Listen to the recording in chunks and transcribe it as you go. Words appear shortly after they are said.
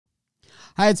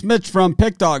Hi, it's Mitch from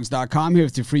PickDawgz.com here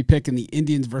with your free pick in the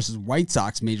Indians versus White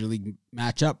Sox Major League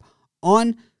matchup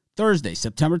on Thursday,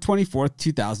 September 24th,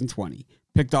 2020.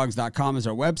 PickDawgz.com is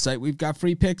our website. We've got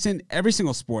free picks in every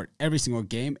single sport, every single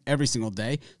game, every single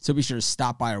day. So be sure to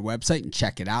stop by our website and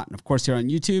check it out. And of course, here on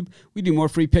YouTube, we do more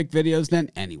free pick videos than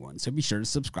anyone. So be sure to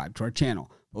subscribe to our channel.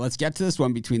 But let's get to this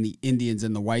one between the Indians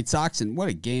and the White Sox. And what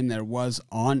a game there was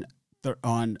on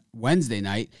Wednesday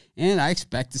night, and I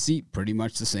expect to see pretty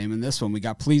much the same in this one. We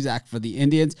got Plesac for the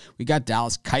Indians. We got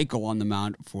Dallas Keuchel on the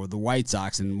mound for the White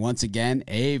Sox, and once again,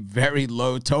 a very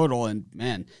low total, and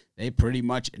man, they pretty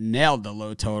much nailed the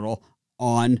low total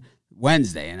on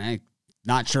Wednesday, and I'm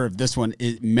not sure if this one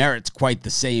merits quite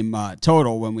the same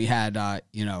total when we had,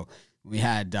 we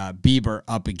had Bieber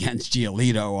up against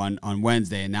Giolito on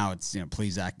Wednesday, and now it's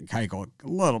Plesac and Keuchel, a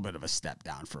little bit of a step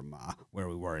down from where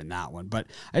we were in that one. But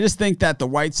I just think that the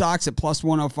White Sox at plus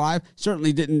 105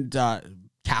 certainly didn't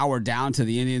cower down to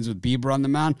the Indians with Bieber on the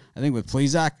mound. I think with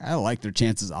Plesac, I like their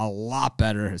chances a lot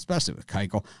better, especially with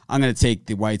Keuchel. I'm going to take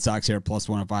the White Sox here at plus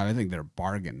 105. I think they're a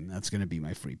bargain. That's going to be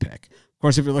my free pick. Of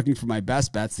course, if you're looking for my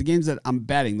best bets, the games that I'm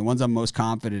betting, the ones I'm most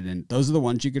confident in, those are the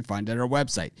ones you can find at our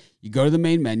website. You go to the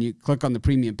main menu, click on the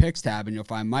Premium Picks tab, and you'll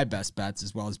find my best bets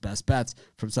as well as best bets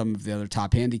from some of the other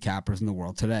top handicappers in the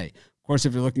world today. Of course,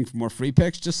 if you're looking for more free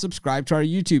picks, just subscribe to our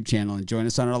YouTube channel and join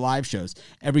us on our live shows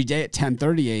every day at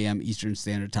 10:30 a.m. Eastern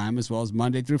Standard Time, as well as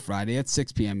Monday through Friday at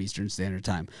 6 p.m. Eastern Standard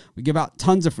Time. We give out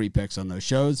tons of free picks on those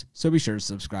shows, so be sure to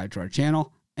subscribe to our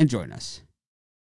channel and join us.